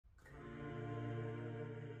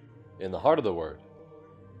In the Heart of the Word.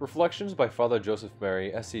 Reflections by Father Joseph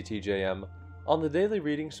Mary, SCTJM, on the daily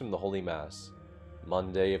readings from the Holy Mass,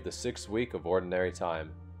 Monday of the 6th week of Ordinary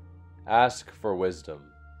Time. Ask for wisdom.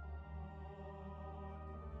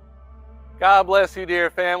 God bless you, dear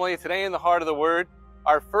family. Today in the Heart of the Word,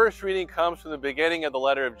 our first reading comes from the beginning of the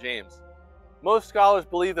letter of James. Most scholars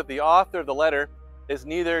believe that the author of the letter is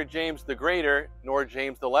neither James the Greater nor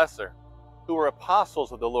James the Lesser, who were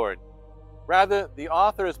apostles of the Lord. Rather, the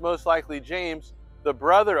author is most likely James, the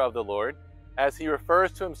brother of the Lord, as he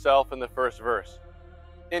refers to himself in the first verse.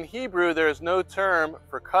 In Hebrew, there is no term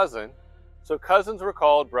for cousin, so cousins were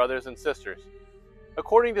called brothers and sisters.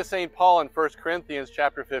 According to St. Paul in 1 Corinthians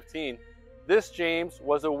chapter 15, this James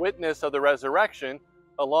was a witness of the resurrection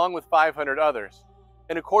along with 500 others.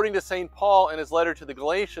 And according to St. Paul in his letter to the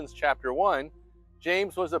Galatians chapter 1,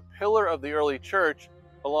 James was a pillar of the early church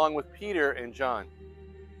along with Peter and John.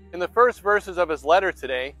 In the first verses of his letter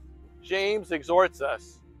today, James exhorts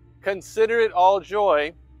us, "Consider it all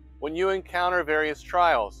joy when you encounter various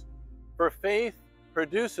trials, for faith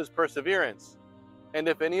produces perseverance. And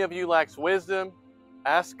if any of you lacks wisdom,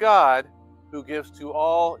 ask God, who gives to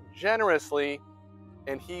all generously,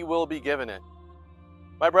 and he will be given it."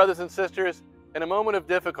 My brothers and sisters, in a moment of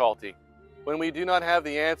difficulty, when we do not have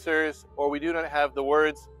the answers or we do not have the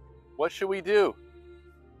words, what should we do?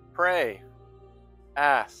 Pray,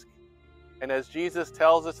 ask, and as Jesus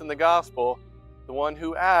tells us in the Gospel, the one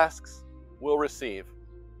who asks will receive.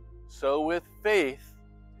 So with faith,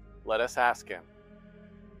 let us ask him.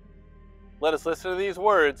 Let us listen to these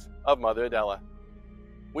words of Mother Adela.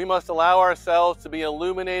 We must allow ourselves to be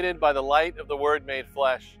illuminated by the light of the Word made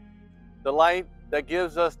flesh, the light that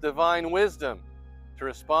gives us divine wisdom to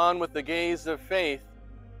respond with the gaze of faith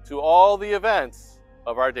to all the events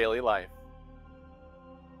of our daily life.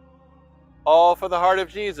 All for the heart of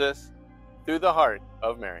Jesus, through the heart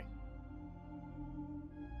of Mary.